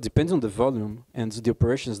depending on the volume and the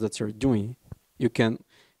operations that you're doing, you can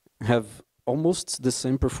have almost the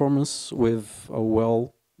same performance with a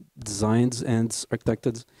well-designed and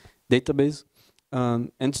architected database.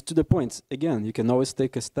 And to the point, again, you can always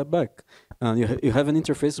take a step back. You have an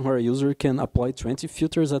interface where a user can apply 20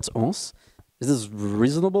 filters at once. This is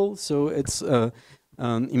reasonable. So it's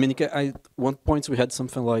in many cases, at one point we had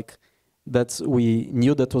something like that we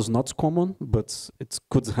knew that was not common, but it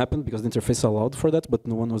could happen because the interface allowed for that, but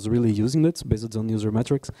no one was really using it based on user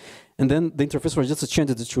metrics. And then the interface was just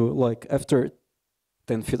changed to like after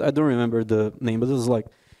 10 feet. I don't remember the name, but it was like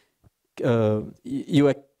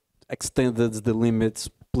you extended the limits.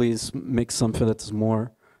 Please make something that is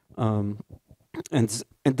more, and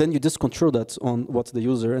then you just control that on what the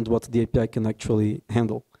user and what the API can actually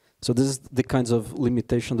handle. So this is the kinds of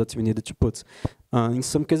limitation that we needed to put. In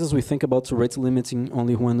some cases, we think about rate limiting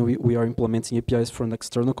only when we are implementing APIs for an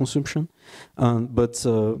external consumption. But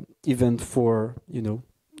even for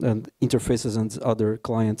interfaces and other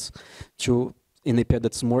clients, to an API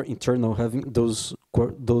that's more internal, having those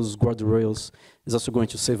guardrails is also going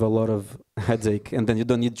to save a lot of headache. And then you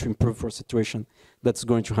don't need to improve for a situation that's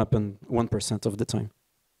going to happen 1% of the time.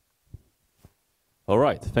 All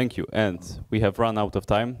right, thank you. And we have run out of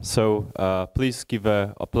time, so please give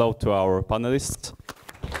an applause to our panelists.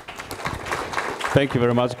 Thank you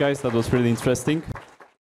very much, guys. That was really interesting.